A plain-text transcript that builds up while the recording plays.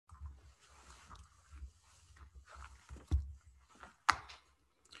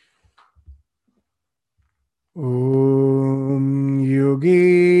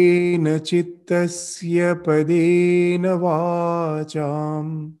चित्तस्य पदेन वाचां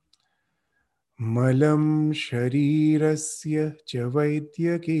मलं शरीरस्य च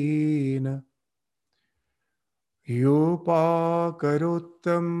वैद्यकेन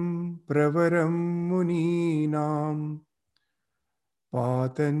योपाकरोत्तं प्रवरं मुनीनां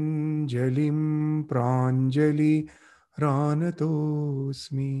पातञ्जलिं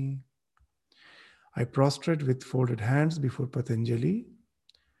प्राञ्जलिरानतोऽस्मि. I prostrate with folded hands before Patanjali,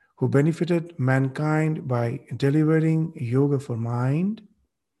 who benefited mankind by delivering yoga for mind,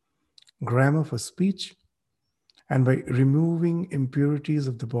 grammar for speech, and by removing impurities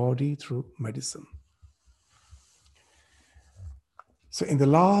of the body through medicine. So in the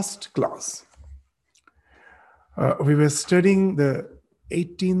last class, we were studying the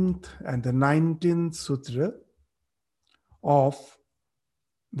 18th and the 19th sutra of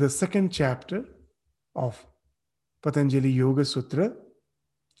the second chapter of Patanjali Yoga Sutra,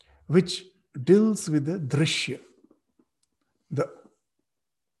 which deals with the drishya, the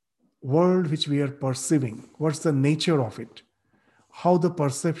world which we are perceiving. What's the nature of it? How the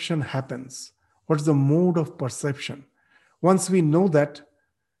perception happens? What's the mode of perception? Once we know that,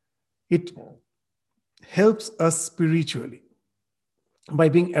 it helps us spiritually by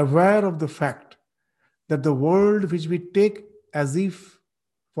being aware of the fact that the world which we take as if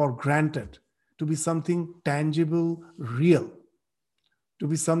for granted to be something tangible, real, to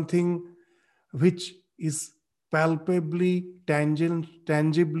be something which is palpably,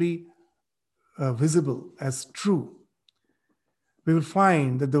 tangibly visible as true, we will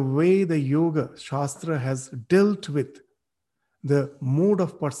find that the way the Yoga Shastra has dealt with the mode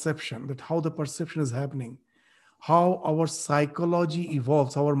of perception, that how the perception is happening, how our psychology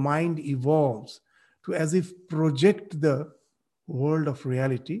evolves, our mind evolves to as if project the world of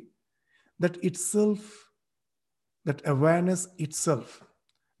reality, that itself, that awareness itself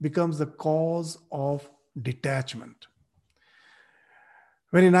becomes the cause of detachment.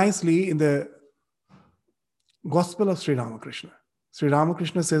 Very nicely in the Gospel of Sri Ramakrishna, Sri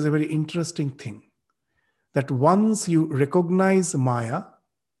Ramakrishna says a very interesting thing, that once you recognize Maya,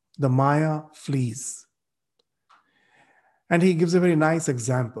 the Maya flees. And he gives a very nice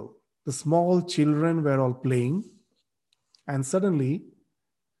example. The small children were all playing, and suddenly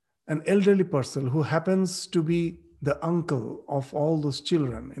an elderly person who happens to be the uncle of all those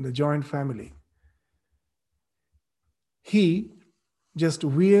children in the joint family, he just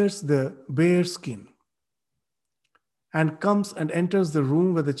wears the bear skin and comes and enters the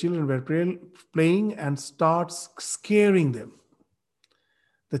room where the children were playing and starts scaring them.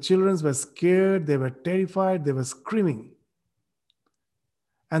 The children were scared, they were terrified, they were screaming.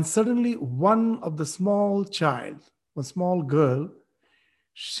 And suddenly one of the small child, one small girl,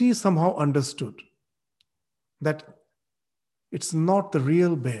 she somehow understood that it's not the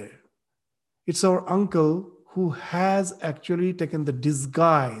real bear. It's our uncle who has actually taken the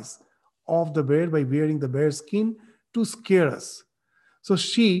disguise of the bear by wearing the bear skin to scare us. So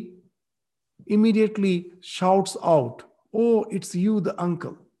she immediately shouts out, "Oh, it's you, the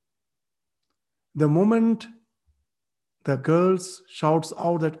uncle." The moment the girl shouts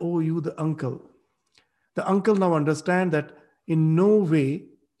out that, "Oh, you, the uncle now understands that in no way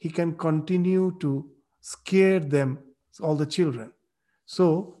he can continue to scare them, all the children.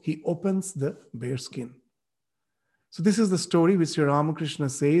 So he opens the bear skin. So this is the story which Sri Ramakrishna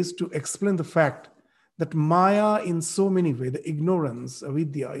says to explain the fact that Maya in so many ways, the ignorance,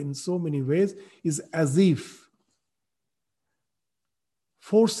 avidya in so many ways, is as if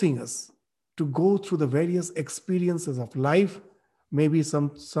forcing us to go through the various experiences of life. Maybe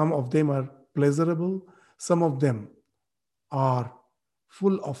some of them are pleasurable, some of them are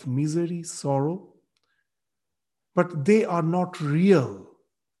full of misery, sorrow, but they are not real.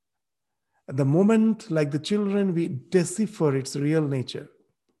 At the moment, like the children, we decipher its real nature.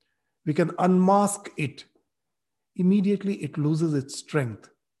 We can unmask it. Immediately, it loses its strength.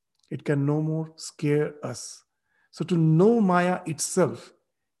 It can no more scare us. So to know Maya itself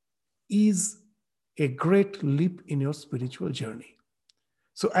is a great leap in your spiritual journey.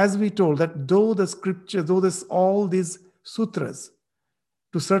 So as we told that though the scripture, all these sutras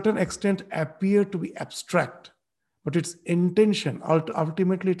to a certain extent appear to be abstract, but its intention,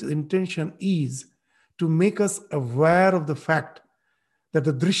 ultimately its intention is to make us aware of the fact that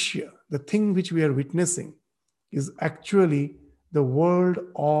the drishya, the thing which we are witnessing, is actually the world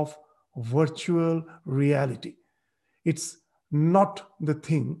of virtual reality. It's not the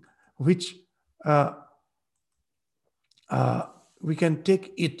thing which we can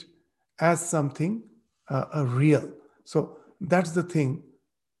take it as something real. So that's the thing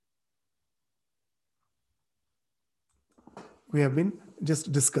we have been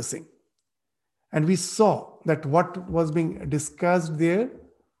just discussing. And we saw that what was being discussed there,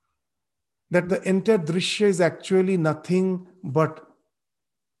 that the entire drishya is actually nothing but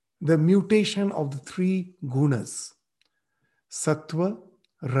the mutation of the three gunas, sattva,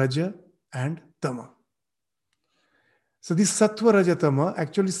 raja, and tama. So this sattva, raja, tama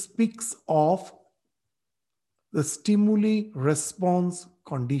actually speaks of the stimuli response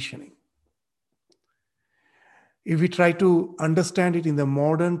conditioning. If we try to understand it in the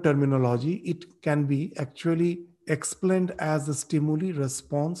modern terminology, it can be actually explained as the stimuli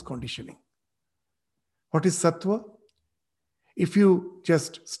response conditioning. What is sattva? If you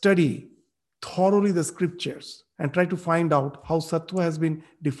just study thoroughly the scriptures and try to find out how sattva has been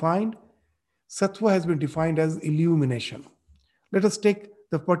defined as illumination. Let us take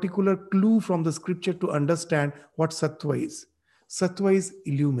the particular clue from the scripture to understand what sattva is. Sattva is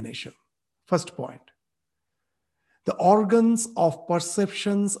illumination. First point. The organs of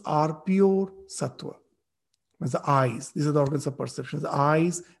perceptions are pure sattva. The eyes, these are the organs of perception. The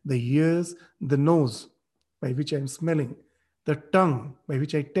eyes, the ears, the nose, by which I am smelling, the tongue, by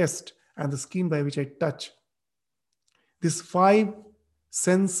which I taste, and the skin, by which I touch. These 5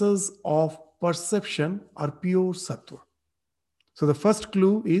 senses of perception are pure sattva. So the first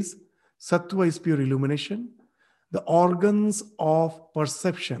clue is sattva is pure illumination. The organs of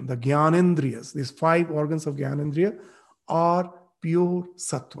perception, the Gyanendriyas, these 5 organs of Gyanendriya are pure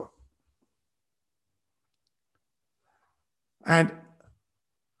sattva. And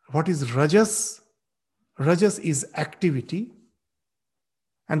what is rajas? Rajas is activity.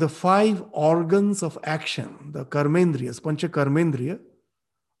 And the 5 organs of action, the karmendriyas, pancha karmendriya,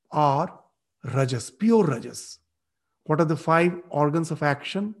 are rajas, pure rajas. What are the 5 organs of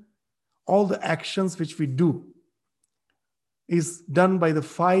action? All the actions which we do is done by the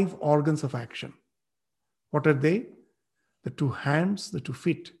 5 organs of action. What are they? The 2 hands, the 2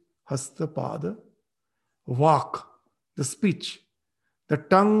 feet, hasta, pada, vak, the speech. The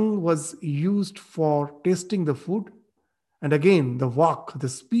tongue was used for tasting the food. And again, the vak, the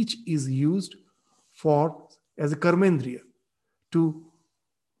speech, is used for as a karmendriya to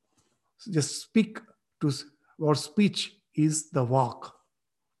just speak to, or speech is the vak.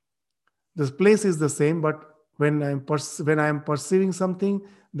 The place is the same, but when I am perceiving something,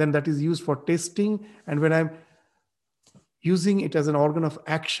 then that is used for tasting, and when I'm using it as an organ of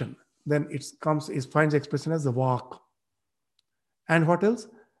action, then it finds expression as the vak. And what else?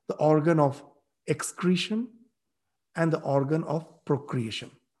 The organ of excretion and the organ of procreation.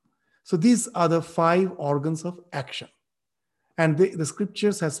 So these are the 5 organs of action. And the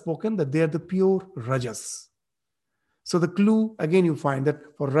scriptures have spoken that they are the pure rajas. So the clue, again, you find that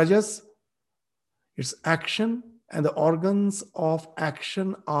for rajas, it's action, and the organs of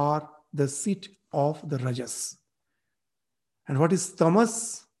action are the seat of the rajas. And what is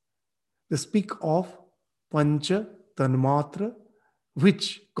tamas? They speak of pancha tanmatra,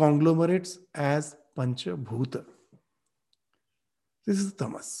 which conglomerates as pancha bhuta. This is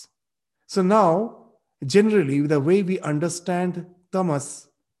tamas. So now, generally, the way we understand tamas,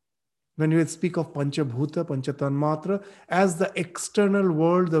 when we speak of pancha bhuta, pancha tanmatra, as the external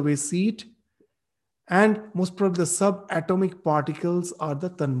world, the way we see it, and most probably the subatomic particles are the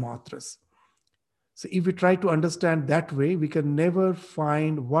tanmatras. So if we try to understand that way, we can never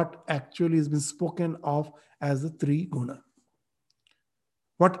find what actually has been spoken of as the 3 guna.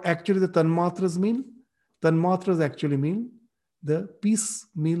 What actually the tanmatras mean? Tanmatras actually mean the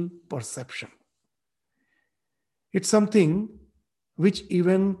piecemeal perception. It's something which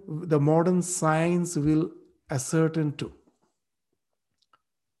even the modern science will ascertain to.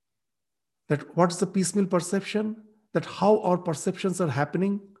 That what's the piecemeal perception? That how our perceptions are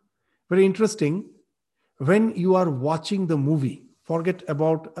happening. Very interesting. When you are watching the movie, forget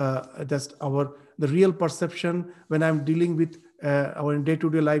about just the real perception when I'm dealing with our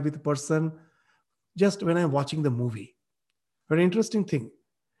day-to-day life with a person, just when I'm watching the movie. Very interesting thing.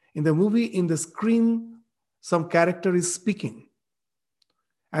 In the movie, in the screen, some character is speaking,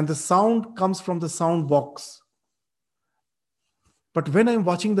 and the sound comes from the sound box. But when I'm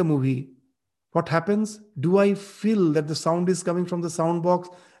watching the movie, what happens? Do I feel that the sound is coming from the sound box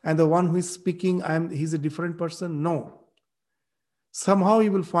and the one who is speaking, he's a different person? No. Somehow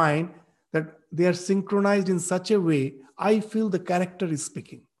you will find that they are synchronized in such a way, I feel the character is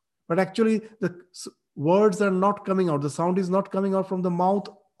speaking. But actually, the words are not coming out. The sound is not coming out from the mouth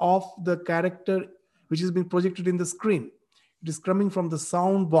of the character which has been projected in the screen. It is coming from the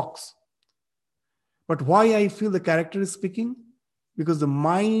sound box. But why I feel the character is speaking? Because the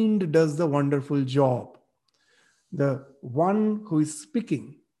mind does the wonderful job. The one who is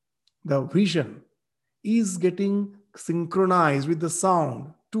speaking, the vision, is getting synchronized with the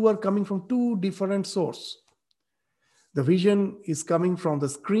sound. two are coming from two different sources. The vision is coming from the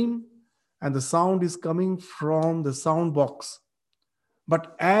screen and the sound is coming from the sound box.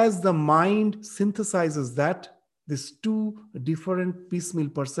 But as the mind synthesizes that, these two different piecemeal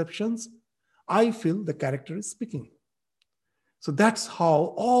perceptions, I feel the character is speaking. So that's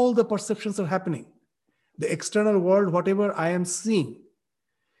how all the perceptions are happening. The external world, whatever I am seeing,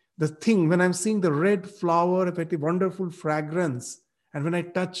 the thing, when I'm seeing the red flower, a wonderful fragrance, and when I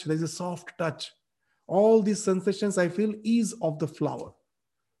touch, there's a soft touch. All these sensations I feel is of the flower.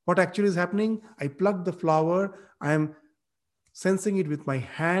 What actually is happening? I pluck the flower, I am sensing it with my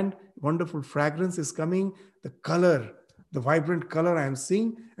hand, wonderful fragrance is coming, the color, the vibrant color I am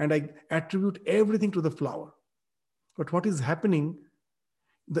seeing, and I attribute everything to the flower. But what is happening?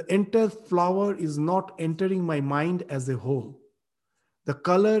 The entire flower is not entering my mind as a whole. The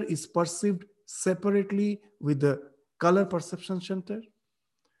color is perceived separately with the color perception center.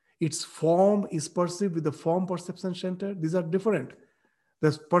 Its form is perceived with the form perception center. These are different.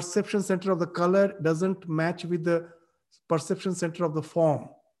 The perception center of the color doesn't match with the perception center of the form.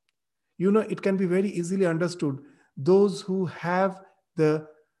 You know, it can be very easily understood. Those who have the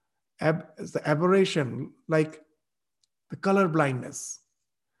aberration, like the color blindness,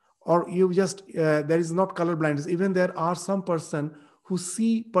 or you just, there is not color blindness. Even there are some person who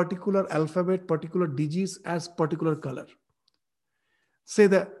see particular alphabet, particular digits as particular color. Say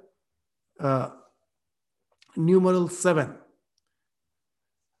the numeral 7.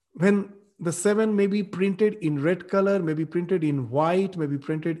 When the 7 may be printed in red color, may be printed in white, may be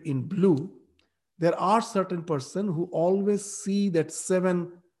printed in blue, there are certain person who always see that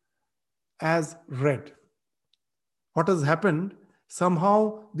 7 as red. What has happened?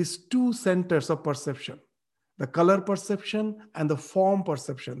 Somehow these two centers of perception, the color perception and the form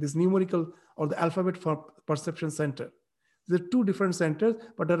perception, this numerical or the alphabet perception center, these are two different centers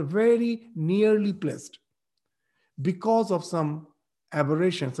but are very nearly placed. Because of some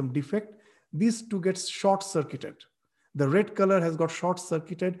aberration, some defect, these two gets short-circuited. The red color has got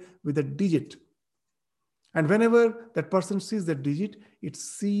short-circuited with a digit. And whenever that person sees that digit, it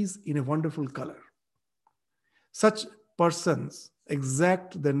sees in a wonderful color. Such persons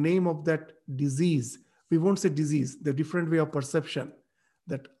exact the name of that disease. We won't say disease, the different way of perception,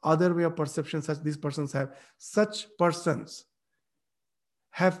 that other way of perception such these persons have. Such persons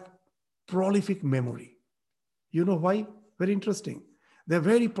have prolific memory. You know why? Very interesting. They have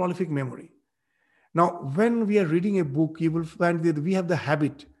very prolific memory. Now, when we are reading a book, you will find that we have the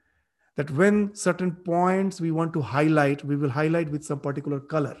habit that when certain points we want to highlight, we will highlight with some particular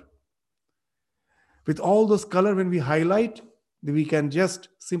color. With all those color, when we highlight, we can just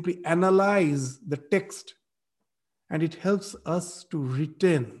simply analyze the text and it helps us to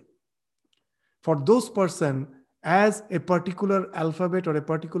retain. For those person, as a particular alphabet or a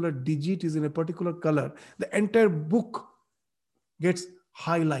particular digit is in a particular color, the entire book gets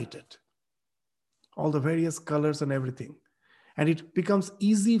highlighted. All the various colors and everything. And it becomes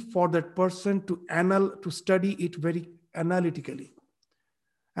easy for that person to study it very analytically.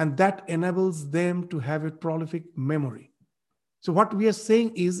 And that enables them to have a prolific memory. So what we are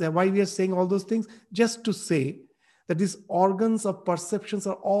saying is, why we are saying all those things? Just to say that these organs of perceptions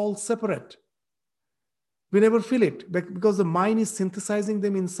are all separate. We never feel it because the mind is synthesizing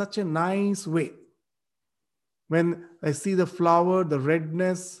them in such a nice way. When I see the flower, the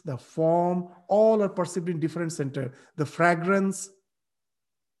redness, the form, all are perceived in different center. The fragrance,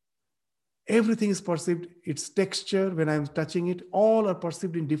 everything is perceived, its texture, when I'm touching it, all are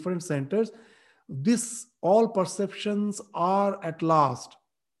perceived in different centers. This, all perceptions are at last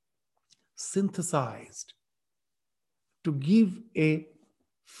synthesized to give a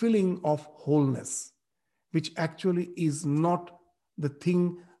feeling of wholeness, which actually is not the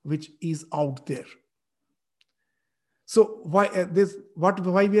thing which is out there. So why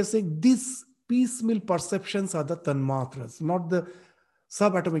we are saying these piecemeal perceptions are the tanmatras, not the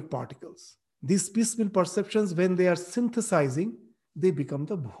subatomic particles. These piecemeal perceptions, when they are synthesizing, they become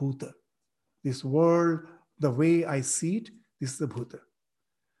the bhuta. This world, the way I see it, this is the bhuta.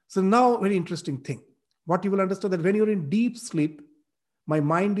 So now, very interesting thing. What you will understand that when you're in deep sleep, my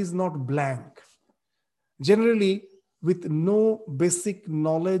mind is not blank. Generally, with no basic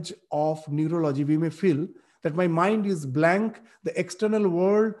knowledge of neurology, we may feel that my mind is blank. The external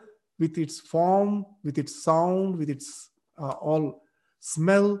world, with its form, with its sound, with its all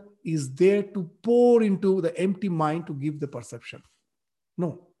smell, is there to pour into the empty mind to give the perception.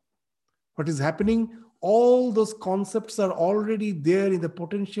 No. What is happening? All those concepts are already there in the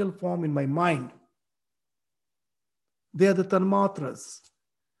potential form in my mind. They are the tanmatras.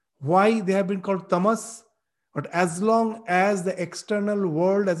 Why they have been called tamas? But as long as the external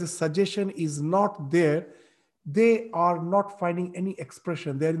world as a suggestion is not there, they are not finding any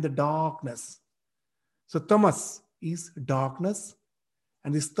expression. They're in the darkness. So tamas is darkness,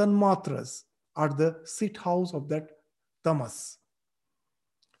 and these tanmatras are the sit house of that tamas.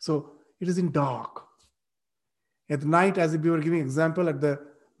 So it is in dark. At night, as we were giving example,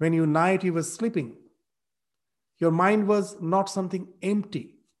 when you night you were sleeping, your mind was not something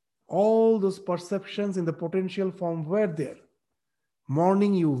empty. All those perceptions in the potential form were there.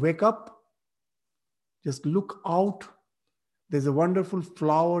 Morning you wake up, just look out. There's a wonderful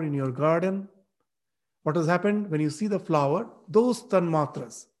flower in your garden. What has happened? When you see the flower, those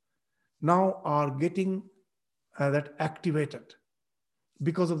tanmatras now are getting that activated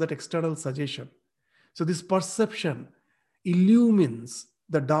because of that external suggestion. So this perception illumines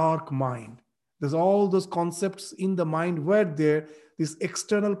the dark mind. There's all those concepts in the mind where there, this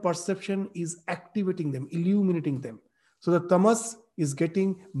external perception is activating them, illuminating them. So the tamas is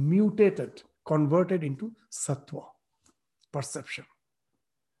getting mutated, converted into sattva, perception.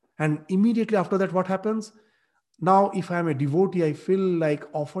 And immediately after that, what happens? Now, if I'm a devotee, I feel like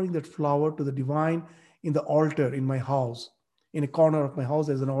offering that flower to the divine in the altar in my house. In a corner of my house,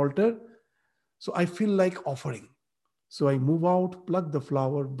 there's an altar. So I feel like offering. So I move out, pluck the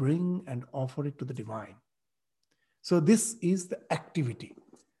flower, bring and offer it to the divine. So this is the activity.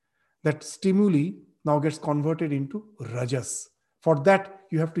 That stimuli now gets converted into rajas. For that,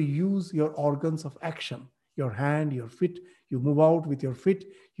 you have to use your organs of action, your hand, your feet. You move out with your feet,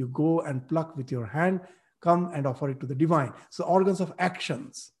 you go and pluck with your hand, come and offer it to the divine. So organs of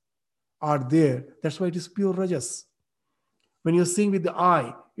actions are there. That's why it is pure rajas. When you're seeing with the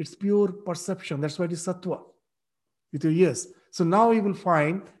eye, it's pure perception. That's why it is sattva with your ears. So now you will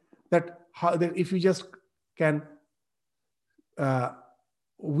find that if you just can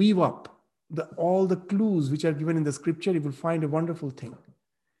weave up all the clues which are given in the scripture, you will find a wonderful thing.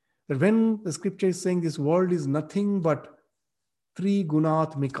 That when the scripture is saying this world is nothing but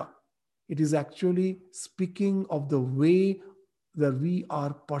Trigunatmika, it is actually speaking of the way that we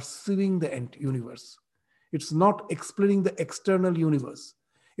are perceiving the universe. It's not explaining the external universe.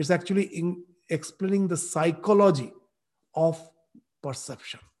 It's actually explaining the psychology of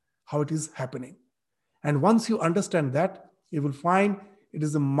perception, how it is happening. And once you understand that, you will find it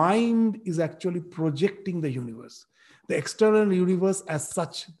is the mind is actually projecting the universe. The external universe as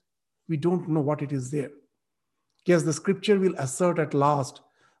such, we don't know what it is there. Yes, the scripture will assert at last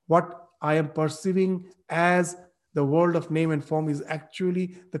what I am perceiving as the world of name and form is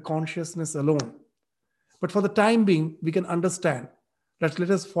actually the consciousness alone. But for the time being, we can understand that let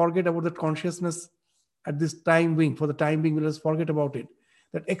us forget about that consciousness at this time being. For the time being, let us forget about it.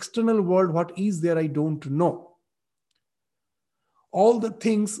 That external world, what is there, I don't know. All the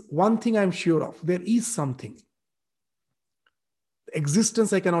things, one thing I'm sure of, there is something. The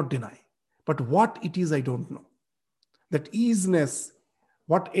existence I cannot deny. But what it is, I don't know. That isness,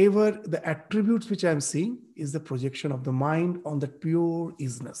 whatever the attributes which I'm seeing, is the projection of the mind on that pure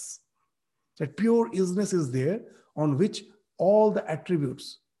isness. That pure isness is there on which all the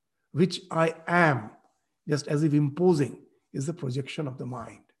attributes which I am, just as if imposing, is the projection of the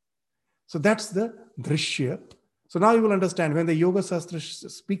mind. So that's the drishya. So now you will understand when the Yoga Shastra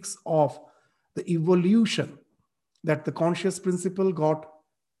speaks of the evolution, that the conscious principle got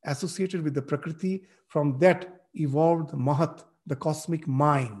associated with the Prakriti, from that evolved the Mahat, the cosmic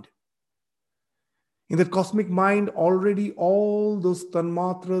mind. In that cosmic mind, already all those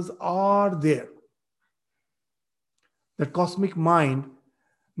tanmatras are there. That cosmic mind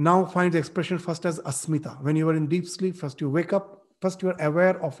now finds expression first as asmita. When you are in deep sleep, first you wake up, first you are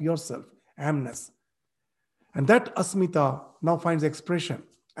aware of yourself, amness. And that asmita now finds expression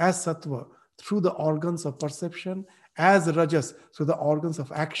as sattva through the organs of perception, as rajas through the organs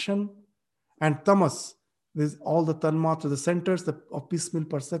of action, and tamas, there's all the tanmatra, the centers of piecemeal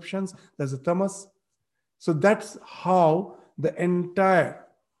perceptions, there's the tamas. So that's how the entire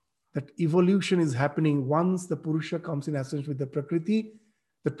that evolution is happening. Once the Purusha comes in association with the Prakriti,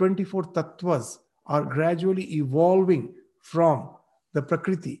 the 24 tattvas are gradually evolving from the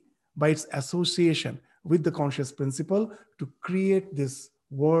Prakriti by its association with the conscious principle to create this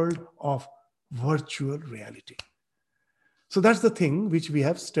world of virtual reality. So that's the thing which we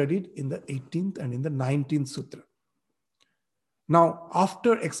have studied in the 18th and in the 19th sutra. Now,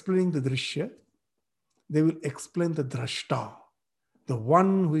 after explaining the drishya, they will explain the drashta, the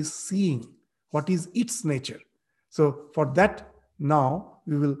one who is seeing what is its nature. So for that, now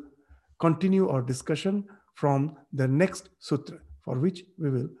we will continue our discussion from the next sutra, for which we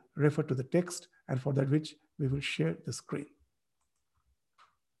will refer to the text, and for that which we will share the screen.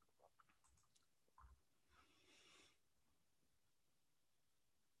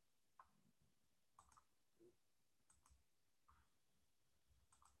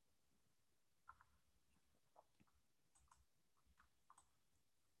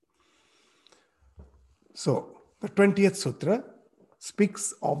 So, the 20th Sutra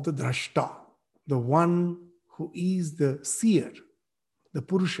speaks of the Drashta, the one who is the seer, the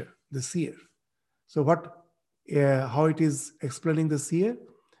Purusha, the seer. So, how it is explaining the seer?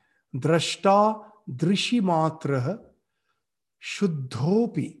 Drashta drishimatraha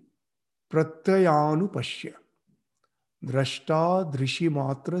shuddhopi pratyayanu. Drashta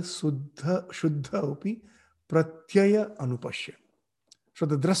drishimatra shuddha upi pratyaya anupashya. So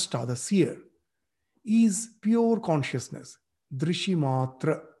the drashta, the seer, is pure consciousness,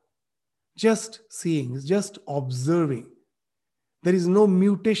 drishimatra, just seeing, just observing. There is no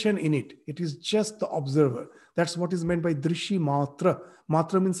mutation in it. It is just the observer. That's what is meant by drishimatra.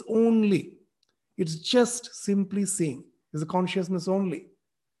 Matra means only. It's just simply seeing. It's a consciousness only.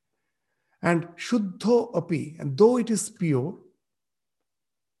 And shuddho api, and though it is pure,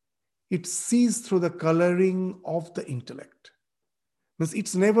 it sees through the coloring of the intellect. Means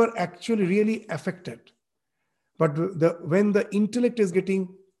it's never actually really affected. But when the intellect is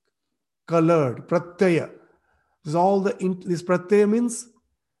getting colored, pratyaya, this pratyaya means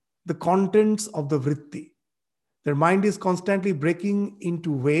the contents of the vritti. Their mind is constantly breaking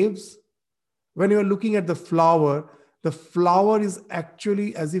into waves. When you are looking at the flower is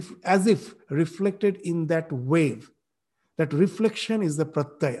actually as if reflected in that wave. That reflection is the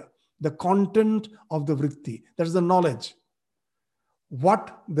pratyaya, the content of the vritti. That is the knowledge.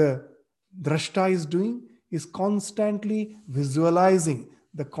 What the drashta is doing is constantly visualizing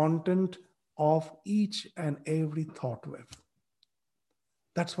the content of each and every thought wave.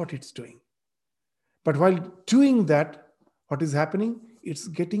 That's what it's doing. But while doing that, what is happening? It's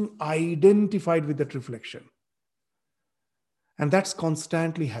getting identified with that reflection. And that's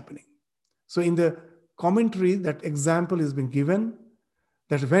constantly happening. So in the commentary, that example has been given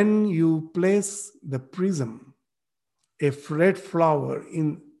that when you place the prism, a red flower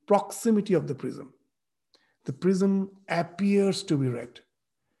in proximity of the prism appears to be red.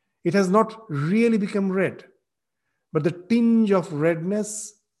 It has not really become red, but the tinge of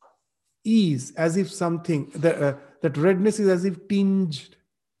redness is as if that redness is as if tinged,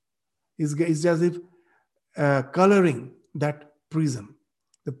 is as if coloring that prism.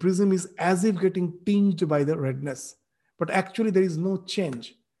 The prism is as if getting tinged by the redness, but actually there is no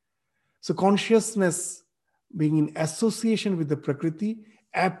change. So consciousness, being in association with the Prakriti,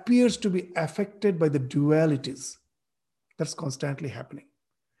 appears to be affected by the dualities. That's constantly happening.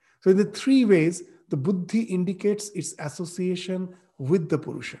 So in the three ways, the buddhi indicates its association with the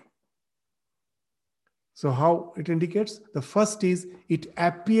Purusha. So how it indicates? The first is it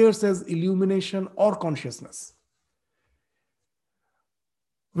appears as illumination or consciousness.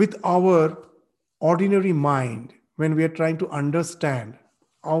 With our ordinary mind, when we are trying to understand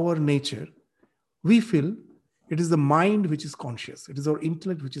our nature, we feel it is the mind which is conscious. It is our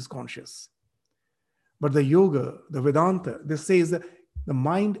intellect which is conscious. But the yoga, the Vedanta, they say that the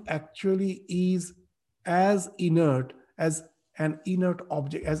mind actually is as inert as an inert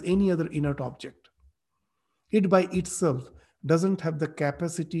object, as any other inert object. It by itself doesn't have the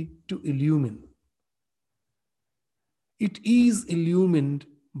capacity to illumine. It is illumined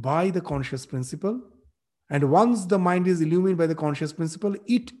by the conscious principle. And once the mind is illumined by the conscious principle,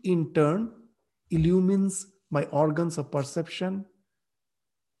 it in turn illumines my organs of perception,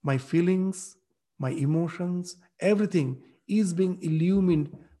 my feelings, my emotions, everything is being illumined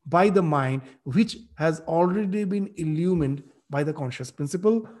by the mind, which has already been illumined by the conscious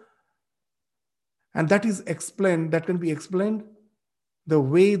principle. And that can be explained the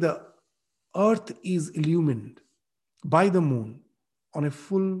way the earth is illumined by the moon on a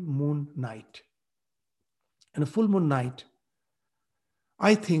full moon night. And a full moon night,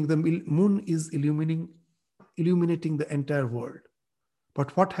 I think the moon is illuminating the entire world.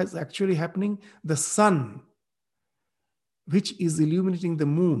 But what has actually happening? The sun, which is illuminating the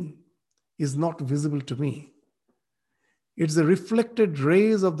moon, is not visible to me. It's the reflected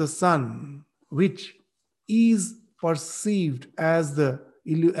rays of the sun which is perceived as the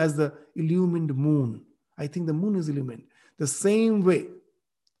illumined moon. I think the moon is illumined. The same way,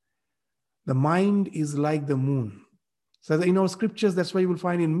 the mind is like the moon. So in our scriptures, that's why you will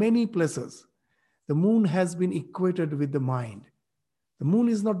find in many places, the moon has been equated with the mind. The moon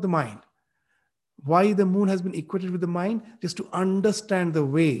is not the mind. Why the moon has been equated with the mind? Just to understand the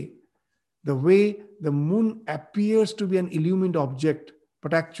way the moon appears to be an illumined object,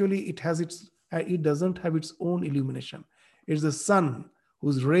 but actually it doesn't have its own illumination. It's the sun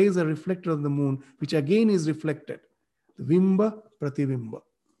whose rays are reflected on the moon, which again is reflected. The Vimba Prativimba.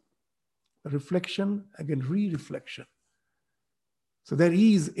 Reflection, again re-reflection. So there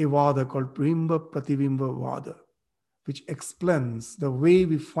is a Vada called Vimba Prativimba Vada, which explains the way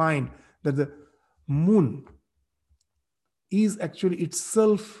we find that moon is actually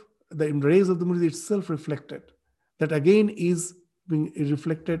itself, the rays of the moon is itself reflected. That again is being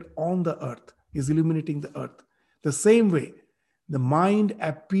reflected on the earth, is illuminating the earth. The same way, the mind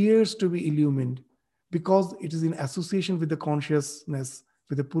appears to be illumined because it is in association with the consciousness,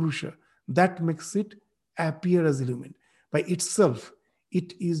 with the Purusha. That makes it appear as illumined. By itself,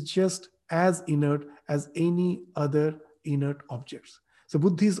 it is just as inert as any other inert objects. So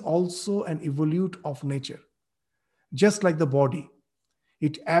Buddhi is also an evolute of nature. Just like the body,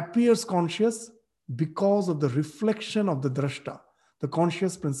 it appears conscious because of the reflection of the drashta, the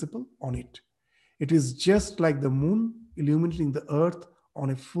conscious principle on it. It is just like the moon illuminating the earth on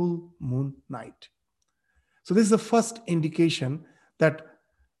a full moon night. So this is the first indication that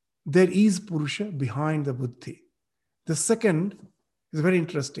there is Purusha behind the Buddhi. The second is very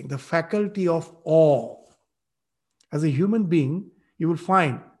interesting, the faculty of awe. As a human being, you will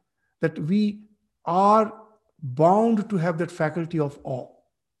find that we are bound to have that faculty of awe.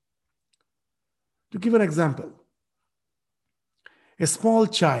 To give an example, a small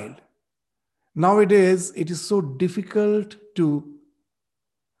child, nowadays it is so difficult to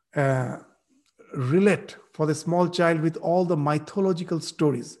relate for the small child with all the mythological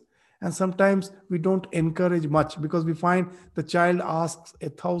stories. And sometimes we don't encourage much because we find the child asks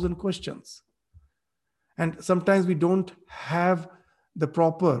 1,000 questions. And sometimes we don't have the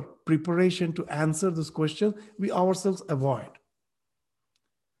proper preparation to answer those questions. We ourselves avoid.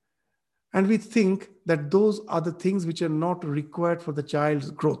 And we think that those are the things which are not required for the child's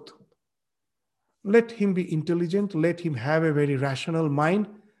growth. Let him be intelligent, let him have a very rational mind.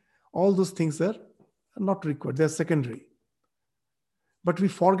 All those things are not required, they're secondary. But we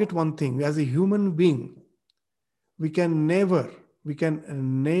forget one thing, as a human being, we can never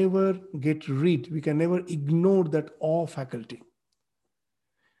get rid, we can never ignore that awe faculty.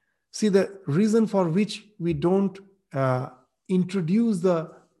 See, the reason for which we don't introduce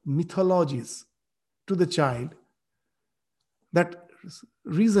the mythologies to the child, that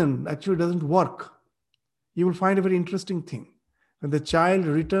reason actually doesn't work. You will find a very interesting thing. When the child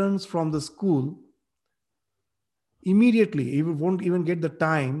returns from the school, immediately he won't even get the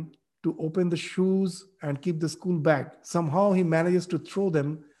time to open the shoes and keep the school bag. Somehow he manages to throw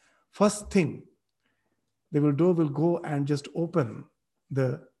them. First thing, the door will go and just open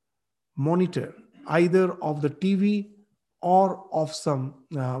the monitor, either of the TV or of some,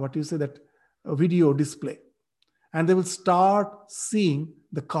 video display. And they will start seeing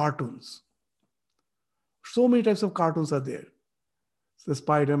the cartoons. So many types of cartoons are there. The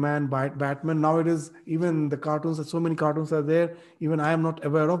Spider-Man, Batman. Nowadays, even the cartoons, so many cartoons are there, even I am not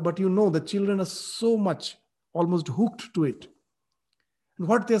aware of, but the children are so much, almost hooked to it. And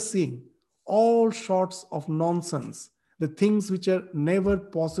what they're seeing, all sorts of nonsense, the things which are never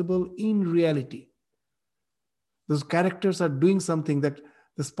possible in reality. Those characters are doing something, that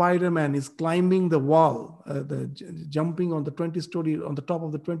the Spider-Man is climbing the wall, jumping on the top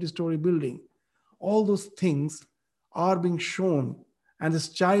of the 20-story building. All those things are being shown, and this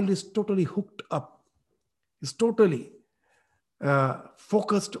child is totally hooked up, is totally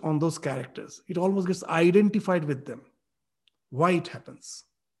focused on those characters. It almost gets identified with them. Why it happens?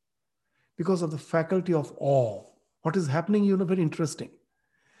 Because of the faculty of awe. What is happening, very interesting.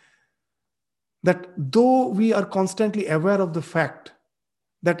 That though we are constantly aware of the fact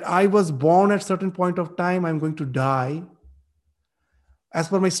that I was born at a certain point of time, I'm going to die. As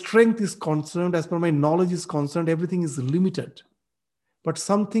per my strength is concerned, as per my knowledge is concerned, everything is limited. But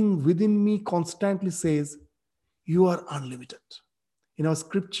something within me constantly says, you are unlimited. In our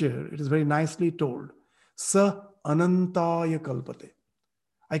scripture, it is very nicely told, Sa anantaya kalpate.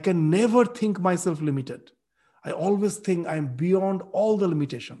 I can never think myself limited. I always think I am beyond all the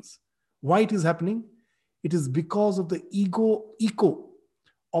limitations. Why it is happening? It is because of the echo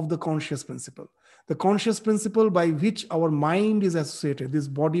of the conscious principle. The conscious principle by which our mind is associated, this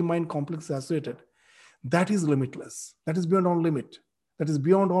body-mind complex is associated, that is limitless. That is beyond all limit. That is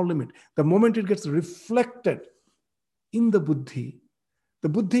beyond all limit. The moment it gets reflected in the buddhi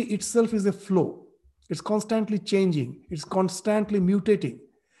itself is a flow. It's constantly changing. It's constantly mutating.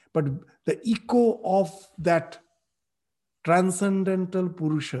 But the echo of that transcendental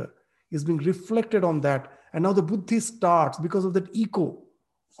Purusha is being reflected on that. And now the buddhi starts, because of that echo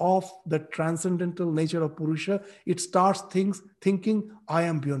of the transcendental nature of Purusha, it starts thinking, I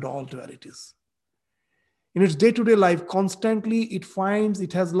am beyond all dualities. In its day-to-day life, constantly it finds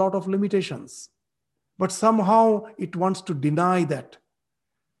it has a lot of limitations. But somehow it wants to deny that.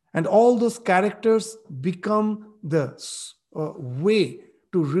 And all those characters become the way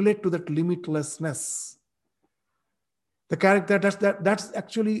to relate to that limitlessness. The character, that's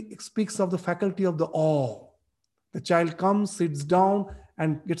actually speaks of the faculty of the awe. The child comes, sits down,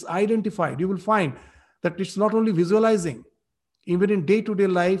 and gets identified. You will find that it's not only visualizing. Even in day-to-day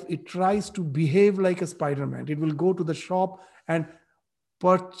life, it tries to behave like a Spider-Man. It will go to the shop and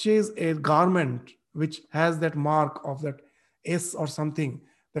purchase a garment which has that mark of that S or something.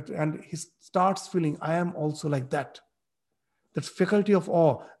 And he starts feeling, I am also like that. That faculty of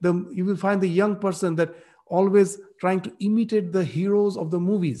awe. You will find the young person that always trying to imitate the heroes of the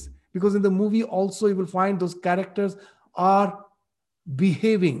movies. Because in the movie also you will find those characters are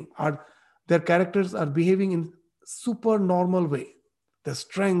behaving, their characters are behaving in super normal way. The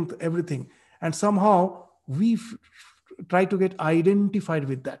strength, everything. And somehow we try to get identified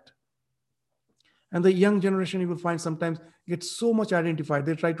with that. And the young generation, you will find sometimes get so much identified.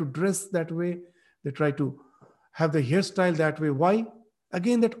 They try to dress that way. They try to have the hairstyle that way. Why?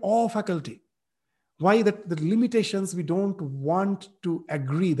 Again, that awe faculty. Why? That the limitations, we don't want to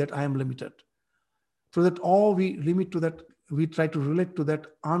agree that I am limited. So that awe, we limit to that, we try to relate to that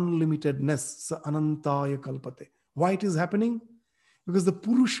unlimitedness. Sa anantaya kalpate. Why it is happening? Because the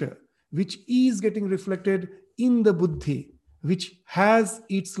Purusha, which is getting reflected in the Buddhi, which has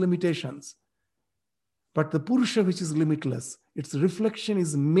its limitations. But the Purusha, which is limitless, its reflection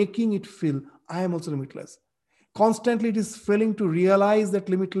is making it feel, I am also limitless. Constantly it is failing to realize that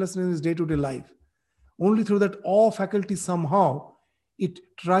limitlessness in its day-to-day life. Only through that awe faculty somehow it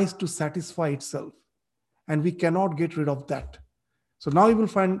tries to satisfy itself. And we cannot get rid of that. So now you will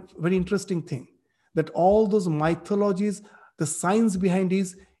find a very interesting thing, that all those mythologies, the science behind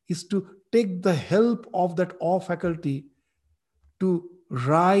is to take the help of that awe faculty to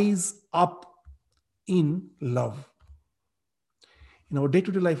rise up in love. In our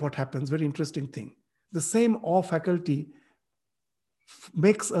day-to-day life, what happens, very interesting thing. The same awe faculty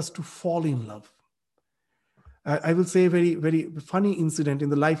makes us to fall in love. I will say a very, very funny incident in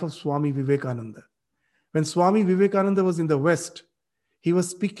the life of Swami Vivekananda. When Swami Vivekananda was in the West, he was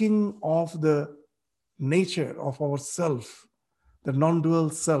speaking of the nature of our self, the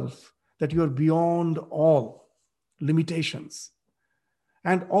non-dual self, that you are beyond all limitations.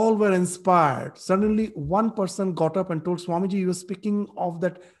 And all were inspired. Suddenly, one person got up and told Swamiji, you were speaking of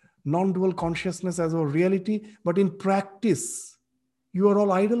that non-dual consciousness as our reality, but in practice, you are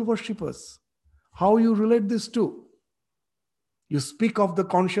all idol worshippers. How you relate this to? You speak of the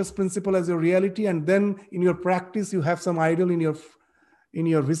conscious principle as your reality, and then in your practice, you have some idol in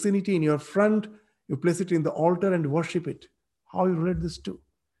your vicinity, in your front, you place it in the altar and worship it. How you relate this to?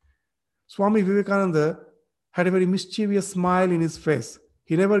 Swami Vivekananda had a very mischievous smile in his face.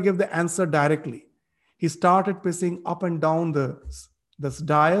 He never gave the answer directly. He started pacing up and down the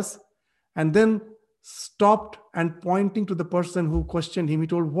dais and then stopped and pointing to the person who questioned him, he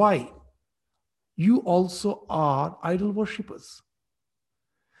told, why? You also are idol worshippers.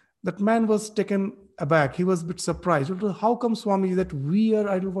 That man was taken aback. He was a bit surprised. He told, how come, Swamiji, that we are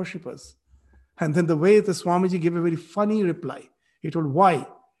idol worshippers? And then the way the Swamiji gave a very funny reply. He told, why?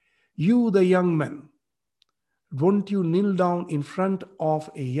 You, the young man, won't you kneel down in front of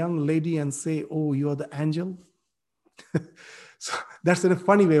a young lady and say, oh, you are the angel? So that's in a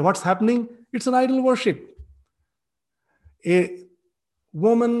funny way. What's happening? It's an idol worship. A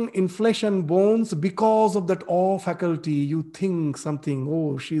woman in flesh and bones, because of that awe faculty, you think something,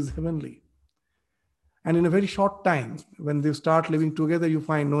 oh, she's heavenly. And in a very short time, when they start living together, you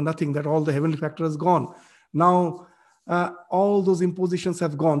find, no, nothing, that all the heavenly factor is gone. Now, all those impositions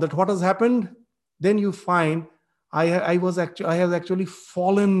have gone. That what has happened? Then you find, I have actually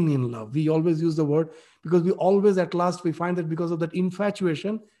fallen in love. We always use the word, because we always at last, we find that because of that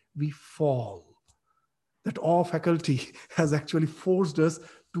infatuation, we fall. That awe faculty has actually forced us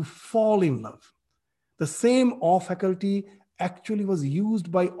to fall in love. The same awe faculty actually was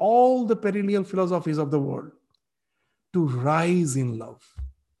used by all the perennial philosophies of the world to rise in love,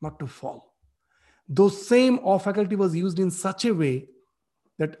 not to fall. Those same awe faculty was used in such a way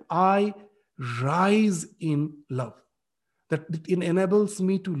that I rise in love, that it enables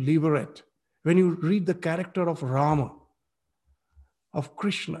me to liberate. When you read the character of Rama, of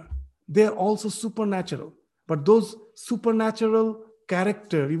Krishna, they're also supernatural. But those supernatural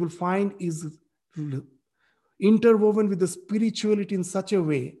character, you will find, is interwoven with the spirituality in such a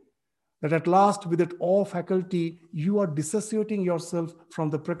way that at last, with that awe faculty, you are dissociating yourself from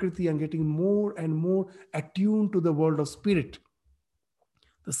the Prakriti and getting more and more attuned to the world of spirit.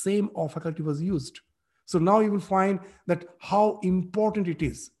 The same awe faculty was used. So now you will find that how important it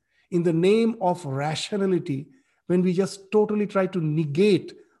is in the name of rationality, when we just totally try to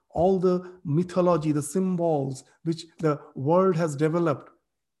negate all the mythology, the symbols which the world has developed.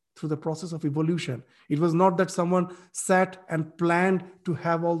 through the process of evolution. It was not that someone sat and planned to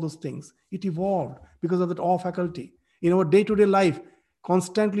have all those things. It evolved because of that awe faculty. In our day-to-day life,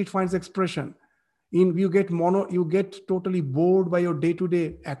 constantly it finds expression. You get totally bored by your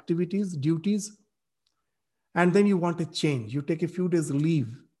day-to-day activities, duties, and then you want a change. You take a few days leave,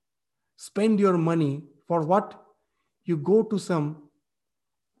 spend your money for what? You go to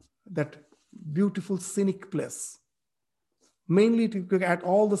that beautiful scenic place. Mainly at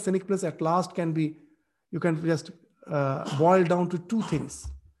all the scenic place at last you can just boil down to two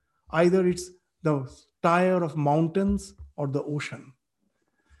things. Either it's the tire of mountains or the ocean.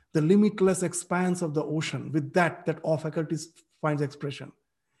 The limitless expanse of the ocean. With that awe faculty finds expression.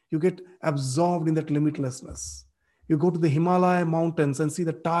 You get absorbed in that limitlessness. You go to the Himalaya mountains and see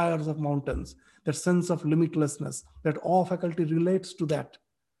the tires of mountains, that sense of limitlessness, that awe faculty relates to that.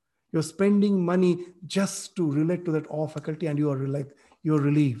 You're spending money just to relate to that awe faculty, and you're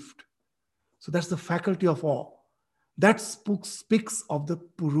relieved. So that's the faculty of awe. That speaks of the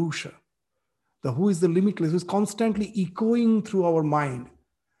Purusha, the who is the limitless, who is constantly echoing through our mind.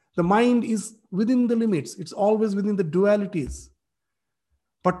 The mind is within the limits. It's always within the dualities.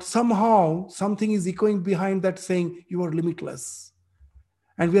 But somehow something is echoing behind that saying, you are limitless.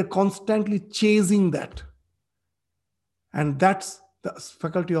 And we are constantly chasing that. And that's the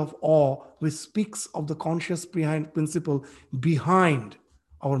faculty of awe, which speaks of the conscious principle behind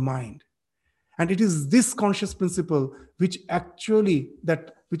our mind. And it is this conscious principle which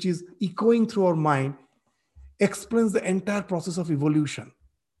is echoing through our mind, explains the entire process of evolution.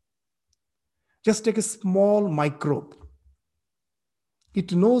 Just take a small microbe.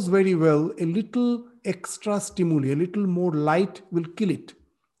 It knows very well a little extra stimuli, a little more light will kill it.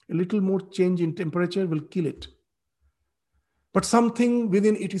 A little more change in temperature will kill it. But something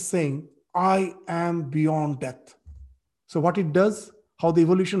within it is saying, I am beyond death. So what it does, how the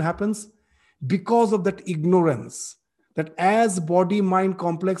evolution happens, because of that ignorance, that as body-mind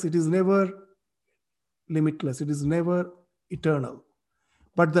complex, it is never limitless, it is never eternal.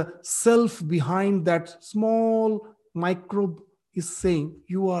 But the self behind that small microbe is saying,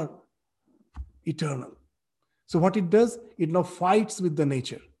 you are eternal. So what it does, it now fights with the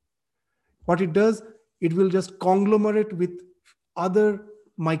nature. What it does, it will just conglomerate with other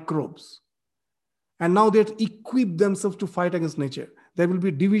microbes. And now they equip themselves to fight against nature. There will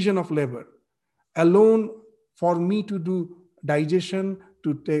be division of labor. Alone, for me to do digestion,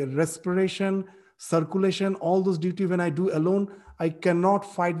 to take respiration, circulation, all those duties when I do alone, I cannot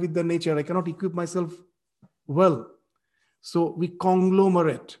fight with the nature. I cannot equip myself well. So we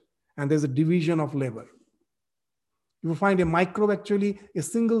conglomerate, and there's a division of labor. You will find a microbe, actually, a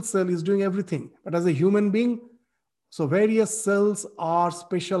single cell is doing everything. But as a human being, so various cells are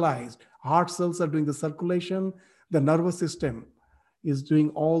specialized. Heart cells are doing the circulation. The nervous system is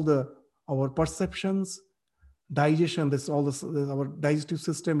doing our perceptions, digestion. Our digestive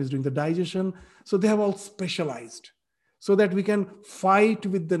system is doing the digestion. So they have all specialized, so that we can fight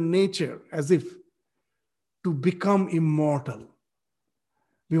with the nature as if to become immortal.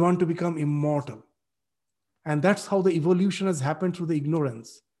 We want to become immortal. And that's how the evolution has happened through the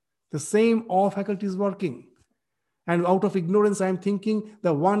ignorance. The same awe faculty is working. And out of ignorance, I'm thinking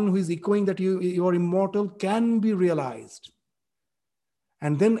the one who is echoing that you are immortal can be realized.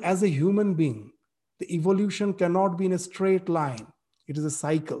 And then as a human being, the evolution cannot be in a straight line. It is a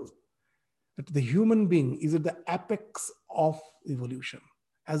cycle. That the human being is at the apex of evolution.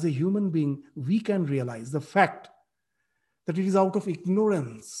 As a human being, we can realize the fact that it is out of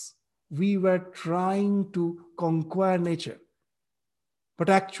ignorance we were trying to conquer nature. But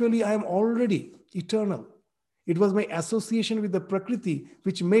actually, I am already eternal. It was my association with the Prakriti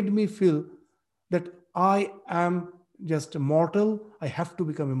which made me feel that I am just mortal. I have to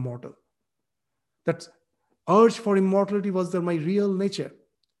become immortal. That urge for immortality was my real nature.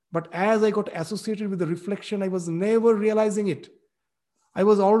 But as I got associated with the reflection, I was never realizing it. I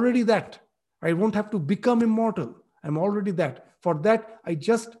was already that. I won't have to become immortal. I'm already that. For that, I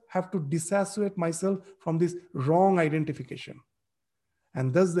just have to dissociate myself from this wrong identification.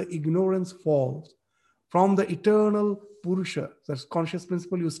 And thus the ignorance falls from the eternal Purusha, that conscious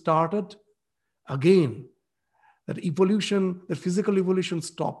principle you started. Again, that evolution, the physical evolution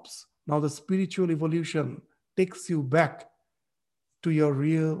stops. Now the spiritual evolution takes you back to your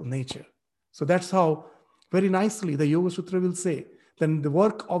real nature. So that's how, very nicely, the Yoga Sutra will say, then the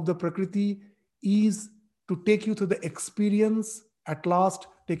work of the Prakriti is to take you to the experience, at last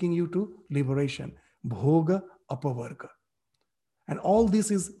taking you to liberation. Bhoga apavarga. And all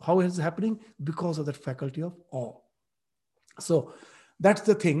this is how it is happening because of that faculty of awe. So that's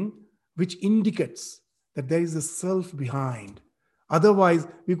the thing which indicates that there is a self behind. Otherwise,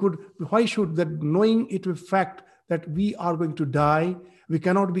 why should that, knowing it with fact that we are going to die, we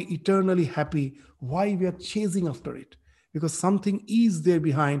cannot be eternally happy. Why we are chasing after it? Because something is there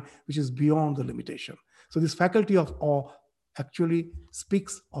behind which is beyond the limitation. So this faculty of awe actually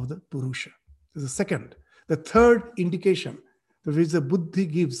speaks of the Purusha. This is the second. The third indication which the Buddhi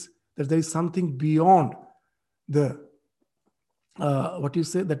gives, that there is something beyond the,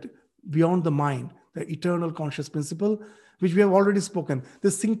 that beyond the mind, the eternal conscious principle, which we have already spoken. The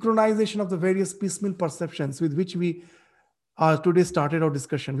synchronization of the various piecemeal perceptions with which we today started our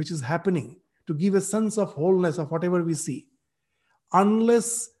discussion, which is happening to give a sense of wholeness of whatever we see.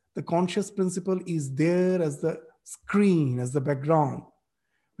 Unless the conscious principle is there as the screen, as the background,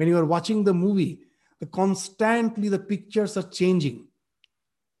 when you are watching the movie, constantly the pictures are changing.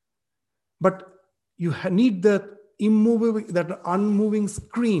 But you need that immovable, that unmoving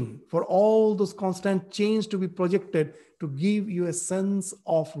screen for all those constant change to be projected to give you a sense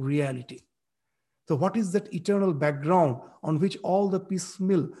of reality. So what is that eternal background on which all the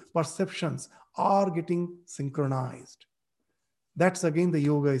piecemeal perceptions are getting synchronized? That's again the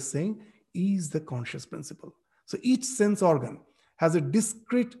yoga is saying is the conscious principle. So each sense organ has a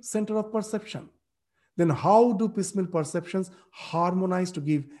discrete center of perception. Then how do piecemeal perceptions harmonize to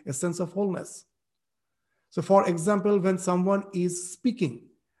give a sense of wholeness? So for example, when someone is speaking,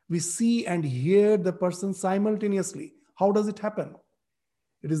 we see and hear the person simultaneously. How does it happen?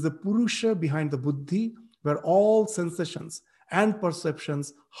 It is the Purusha behind the Buddhi, where all sensations and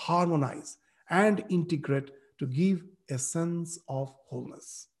perceptions harmonize and integrate to give a sense of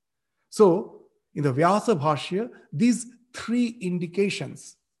wholeness. So in the Vyasa Bhashya, these three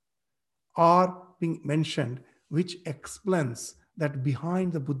indications are being mentioned, which explains that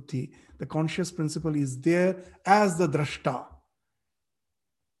behind the Buddhi, the conscious principle is there as the drashta.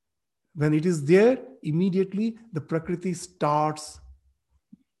 When it is there, immediately the Prakriti starts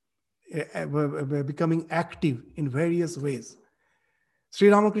becoming active in various ways. Sri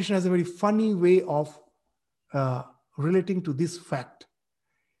Ramakrishna has a very funny way of relating to this fact.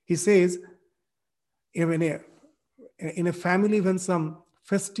 He says, in a family, when some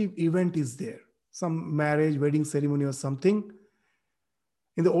festive event is there, some marriage, wedding ceremony or something,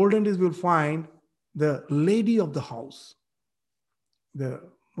 in the olden days, we will find the lady of the house,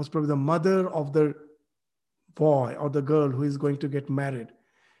 most probably the mother of the boy or the girl who is going to get married,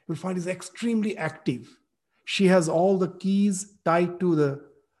 you'll find is extremely active. She has all the keys tied to the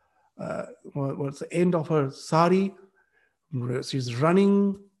end of her sari. She's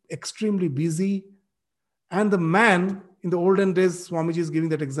running, extremely busy. And the man, in the olden days, Swamiji is giving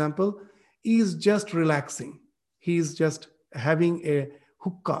that example, is just relaxing. He is just having a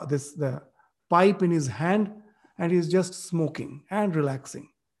hookah, the pipe in his hand, and he's just smoking and relaxing.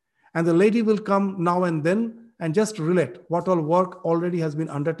 And the lady will come now and then and just relate what all work already has been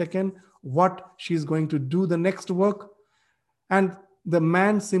undertaken, what she's going to do the next work. And the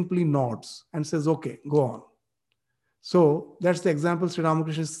man simply nods and says, okay, go on. So that's the example Sri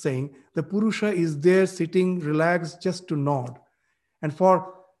Ramakrishna is saying. The Purusha is there sitting relaxed just to nod. And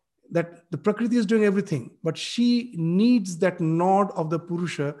for that, the Prakriti is doing everything, but she needs that nod of the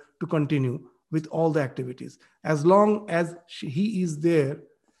Purusha to continue with all the activities. As long as he is there,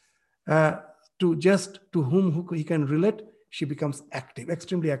 to whom he can relate, she becomes active,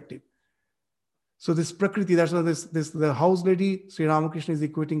 extremely active. So this Prakriti, that's why the house lady, Sri Ramakrishna is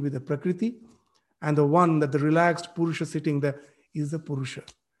equating with the Prakriti, and the one that the relaxed Purusha sitting there is the Purusha.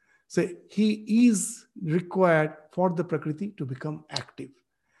 So he is required for the Prakriti to become active.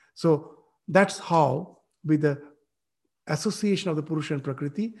 So that's how, with the association of the Purusha and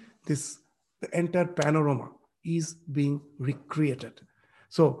Prakriti, the entire panorama is being recreated.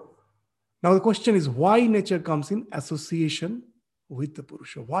 So now the question is, why nature comes in association with the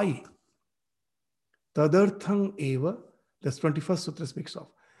Purusha? Why? Tadarthang eva, this 21st Sutra speaks of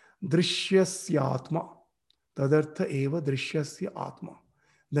Drishyasya Atma. Tadartha eva Drishyasya Atma.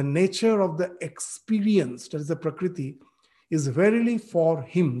 The nature of the experience, that is the Prakriti, is verily for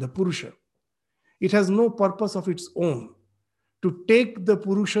him, the Purusha. It has no purpose of its own to take the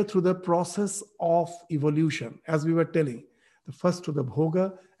Purusha through the process of evolution, as we were telling, the first to the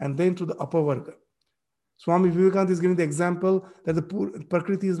Bhoga and then to the Apavarga. Swami Vivekananda is giving the example that the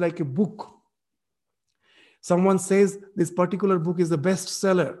Prakriti is like a book. Someone says this particular book is the best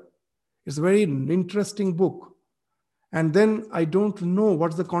seller. It's a very interesting book. And then I don't know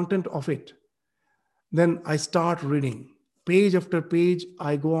what's the content of it. Then I start reading. Page after page,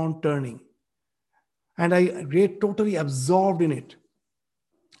 I go on turning. And I get totally absorbed in it.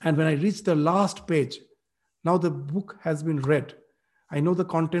 And when I reach the last page, now the book has been read. I know the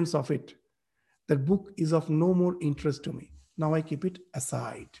contents of it. That book is of no more interest to me. Now I keep it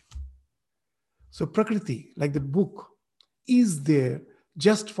aside. So Prakriti, like the book, is there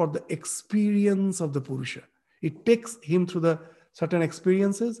just for the experience of the Purusha. It takes him through the certain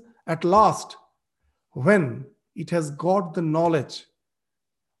experiences. At last, when it has got the knowledge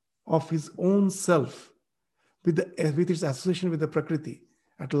of his own self with its association with the Prakriti,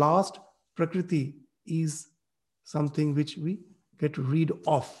 at last, Prakriti is something which we get rid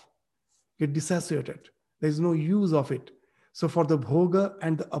of, get dissociated. There is no use of it. So for the bhoga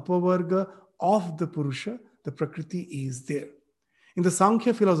and the apavarga of the Purusha, the Prakriti is there. In the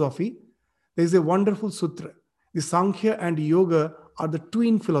Sankhya philosophy, there is a wonderful sutra. The Sankhya and Yoga are the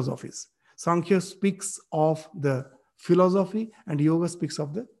twin philosophies. Sankhya speaks of the philosophy and Yoga speaks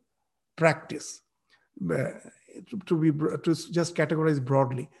of the practice. To just categorize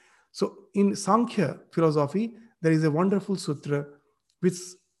broadly. So in Sankhya philosophy, there is a wonderful sutra which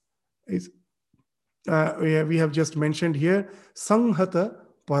is we have just mentioned here, Sanghata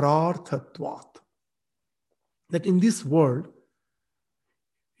Pararthatvat. That in this world,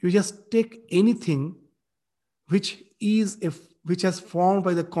 you just take anything which has formed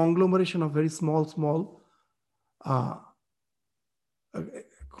by the conglomeration of very small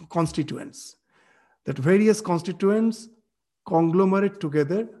constituents. That various constituents conglomerate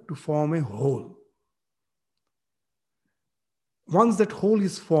together to form a whole. Once that whole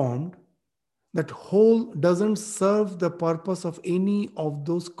is formed, that whole doesn't serve the purpose of any of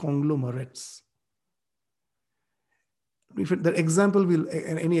those conglomerates. Any example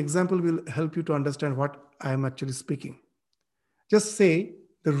will help you to understand what I am actually speaking. Just say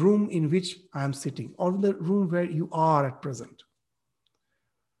the room in which I am sitting, or the room where you are at present.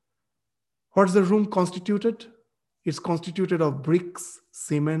 What's the room constituted? It's constituted of bricks,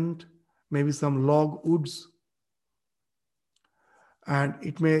 cement, maybe some log woods. And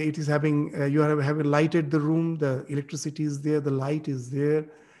it is having, you have lighted the room, the electricity is there, the light is there.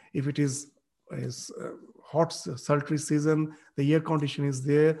 If it is hot, sultry season, the air condition is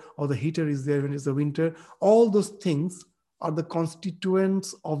there, or the heater is there when it's the winter. All those things are the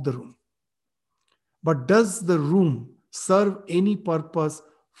constituents of the room. But does the room serve any purpose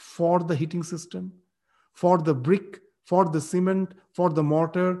for the heating system, for the brick, for the cement, for the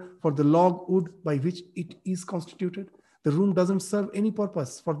mortar, for the log wood by which it is constituted? The room doesn't serve any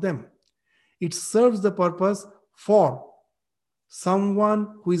purpose for them. It serves the purpose for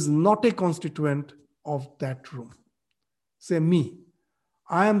someone who is not a constituent of that room. Say me.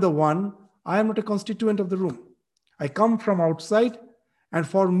 I am the one, I am not a constituent of the room. I come from outside, and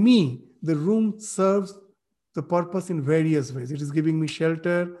for me, the room serves the purpose in various ways. It is giving me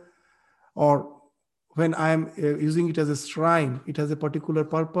shelter, or when I am using it as a shrine, it has a particular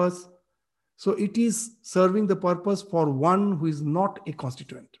purpose. So it is serving the purpose for one who is not a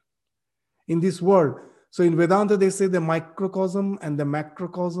constituent in this world. So in Vedanta, they say the microcosm and the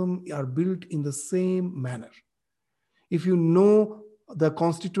macrocosm are built in the same manner. If you know the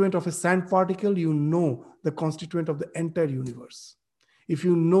constituent of a sand particle, you know the constituent of the entire universe. If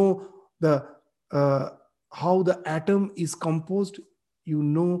you know how the atom is composed, you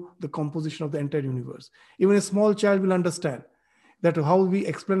know the composition of the entire universe. Even a small child will understand that how we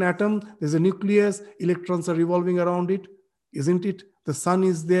explain atom. There's a nucleus, electrons are revolving around it, isn't it? The sun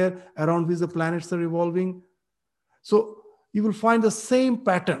is there, around which the planets are revolving. So you will find the same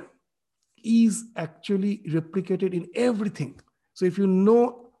pattern is actually replicated in everything. So if you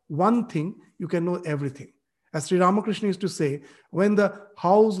know one thing, you can know everything. As Sri Ramakrishna used to say, when the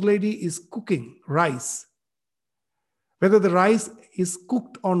house lady is cooking rice, whether the rice is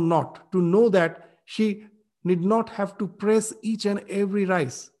cooked or not, to know that she need not have to press each and every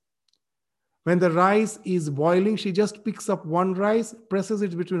rice. When the rice is boiling, she just picks up one rice, presses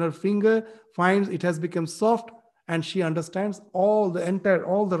it between her finger, finds it has become soft, and she understands all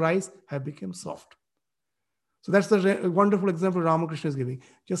the rice have become soft. So that's the wonderful example Ramakrishna is giving.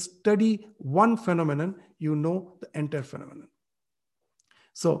 Just study one phenomenon, you know the entire phenomenon.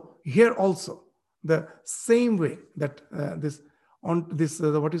 So here also, the same way that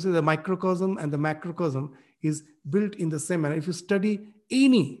the microcosm and the macrocosm is built in the same manner. If you study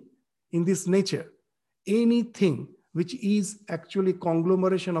in this nature, anything which is actually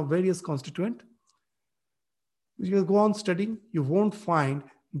conglomeration of various constituents, you go on studying, you won't find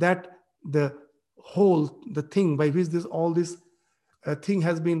that the whole, the thing by which all this thing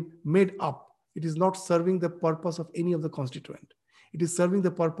has been made up, it is not serving the purpose of any of the constituent. It is serving the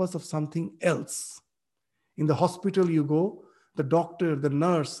purpose of something else. In the hospital you go, the doctor, the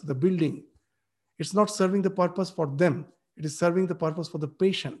nurse, the building, it's not serving the purpose for them. It is serving the purpose for the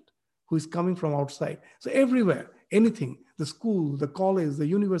patient who is coming from outside. So everywhere, anything, the school, the college, the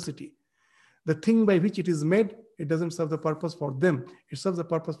university, the thing by which it is made, It doesn't serve the purpose for them. It serves the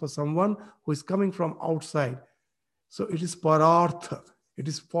purpose for someone who is coming from outside. So it is parartha. It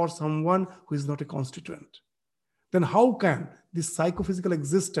is for someone who is not a constituent. Then how can this psychophysical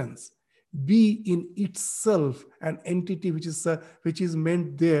existence be in itself an entity which is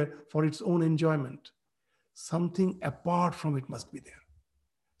meant there for its own enjoyment? Something apart from it must be there.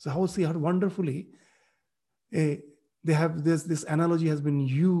 So how wonderfully this analogy has been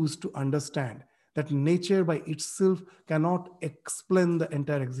used to understand that nature by itself cannot explain the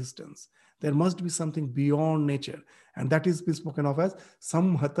entire existence. There must be something beyond nature, and that is spoken of as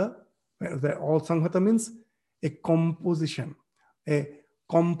samhata. All samhata means a composition, a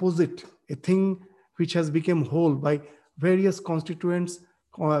composite, a thing which has become whole by various constituents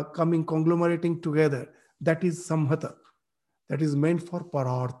conglomerating together. That is samhata. That is meant for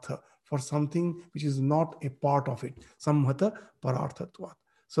parartha, for something which is not a part of it. Samhata pararthatvat.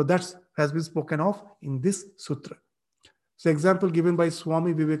 So that has been spoken of in this sutra. So example given by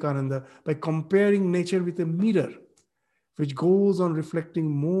Swami Vivekananda, by comparing nature with a mirror, which goes on reflecting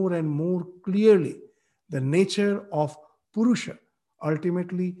more and more clearly the nature of Purusha,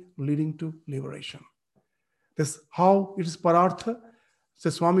 ultimately leading to liberation. This how it is parartha. So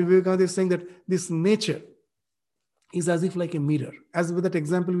Swami Vivekananda is saying that this nature is as if like a mirror. As with that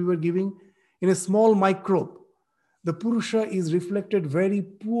example we were giving, in a small microbe, the Purusha is reflected very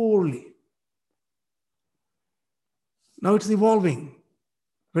poorly. Now it's evolving.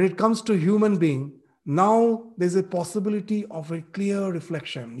 When it comes to human being, now there's a possibility of a clear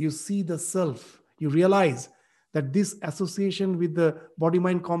reflection. You see the self. You realize that this association with the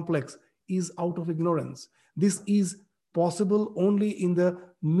body-mind complex is out of ignorance. This is possible only in the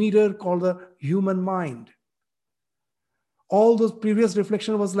mirror called the human mind. All those previous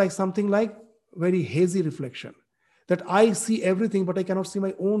reflection was like something like very hazy reflection. That I see everything, but I cannot see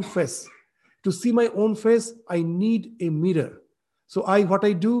my own face. To see my own face, I need a mirror. So what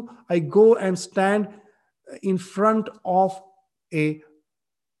I do, I go and stand in front of a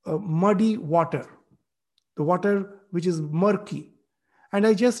muddy water, the water which is murky, and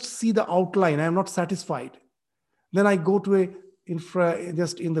I just see the outline. I am not satisfied. Then I go to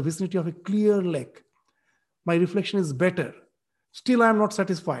just in the vicinity of a clear lake. My reflection is better. Still, I am not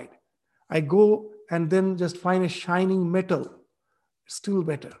satisfied. I go and then just find a shining metal. Still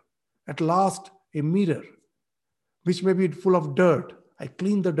better. At last, a mirror, which may be full of dirt. I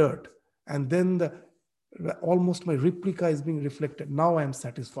clean the dirt, and then almost my replica is being reflected. Now I am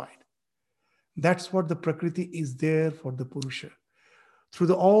satisfied. That's what the Prakriti is there for the Purusha.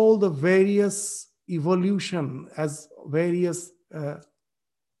 Through all the various evolution as various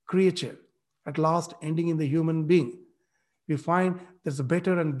creature, at last ending in the human being, we find there's a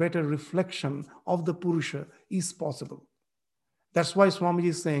better and better reflection of the Purusha is possible. That's why Swamiji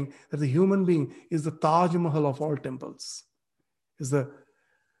is saying that the human being is the Taj Mahal of all temples. That's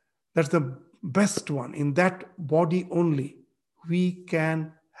the best one. In that body only, we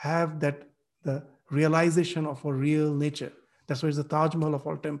can have the realization of our real nature. That's why it's the Taj Mahal of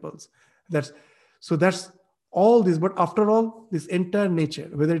all temples. That's all this. But after all, this entire nature,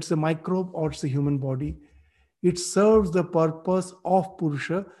 whether it's a microbe or it's a human body, it serves the purpose of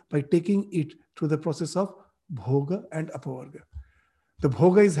Purusha by taking it through the process of bhoga and apavarga. The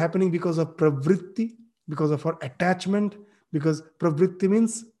bhoga is happening because of pravritti, because of our attachment, because pravritti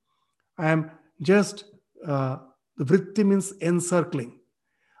means the vritti means encircling.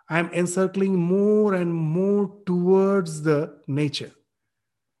 I am encircling more and more towards the nature.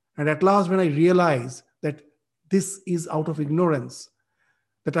 And at last, when I realize that this is out of ignorance,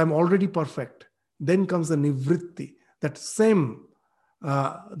 that I'm already perfect, then comes the nivritti. That same,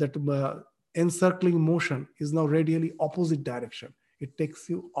 encircling motion is now radially opposite direction. It takes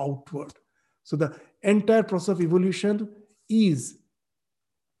you outward. So the entire process of evolution is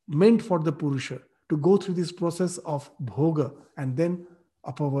meant for the Purusha to go through this process of bhoga and then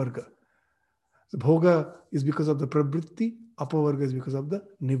apavarga. The bhoga is because of the pravritti, apavarga is because of the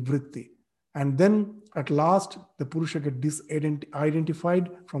nivritti. And then at last, the Purusha gets identified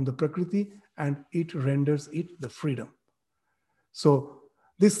from the Prakriti and it renders it the freedom. So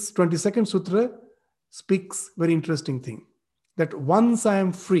this 22nd Sutra speaks very interesting thing. That once I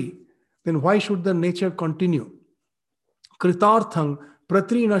am free, then why should the nature continue? Kritarthang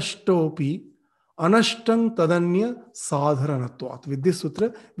pratrinashtopi anashtang tadanya sadharanatvat. With this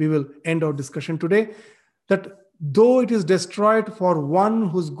sutra, we will end our discussion today. That though it is destroyed for one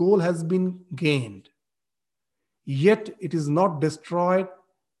whose goal has been gained, yet it is not destroyed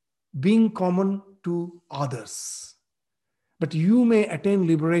being common to others. But you may attain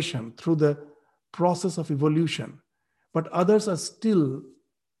liberation through the process of evolution, but others are still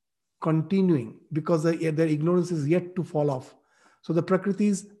continuing because their ignorance is yet to fall off. So the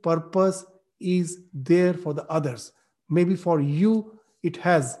Prakriti's purpose is there for the others. Maybe for you, it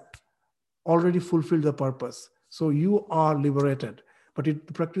has already fulfilled the purpose. So you are liberated. But the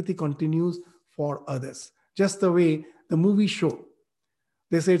Prakriti continues for others. Just the way the movie show.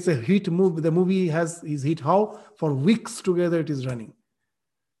 They say it's a hit movie. The movie is hit how? For weeks together it is running.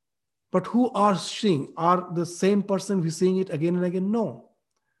 But who are seeing? Are the same person who's seeing it again and again? No.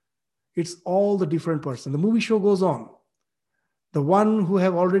 It's all the different person. The movie show goes on. The one who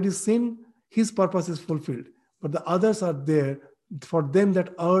have already seen, his purpose is fulfilled. But the others are there. For them,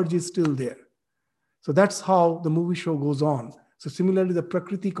 that urge is still there. So that's how the movie show goes on. So similarly, the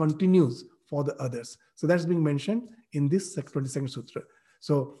Prakriti continues for the others. So that's being mentioned in this 22nd Sutra.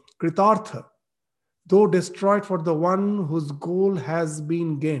 So Kritartha, though destroyed for the one whose goal has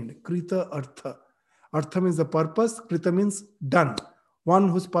been gained. Krita Artha. Artha means the purpose. Krita means done. One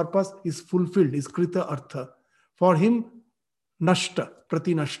whose purpose is fulfilled is Krita Artha. For him, Nashta,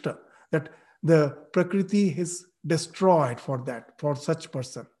 Prati Nashta. That the Prakriti is destroyed for that, for such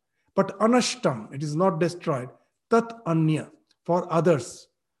person. But Anashtam, it is not destroyed. Tat Anya, for others.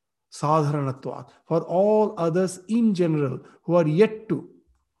 Sadharanatvat, for all others in general who are yet to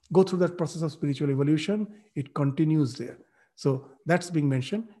go through that process of spiritual evolution, it continues there. So that's being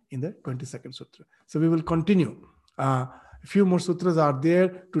mentioned in the 22nd Sutra. So we will continue. A few more sutras are there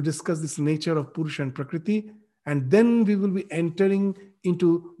to discuss this nature of Purusha and Prakriti. And then we will be entering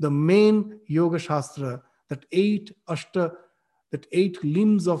into the main Yoga Shastra, that eight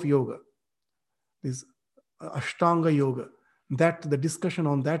limbs of yoga, this Ashtanga Yoga. That the discussion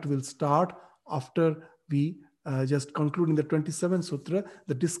on that will start after we just conclude in the 27th Sutra,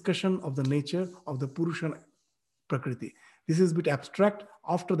 the discussion of the nature of the Purusha and Prakriti. This is a bit abstract.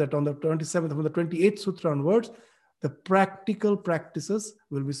 After that, on the 27th, from the 28th Sutra onwards, the practical practices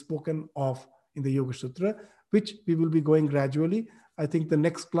will be spoken of in the Yoga Sutra, which we will be going gradually. I think the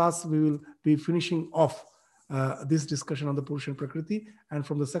next class we will be finishing off this discussion on the Purusha and Prakriti, and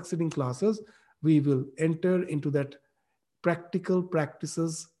from the succeeding classes, we will enter into that practical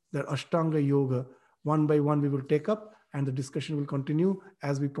practices, the Ashtanga Yoga. One by one we will take up, and the discussion will continue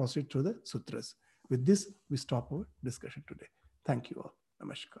as we proceed through the sutras. With this, we stop our discussion today. Thank you all.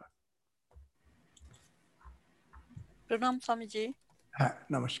 Namaskar. Pranam Swamiji.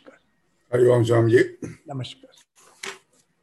 Namaskar. Hari Om Swamiji. Namaskar.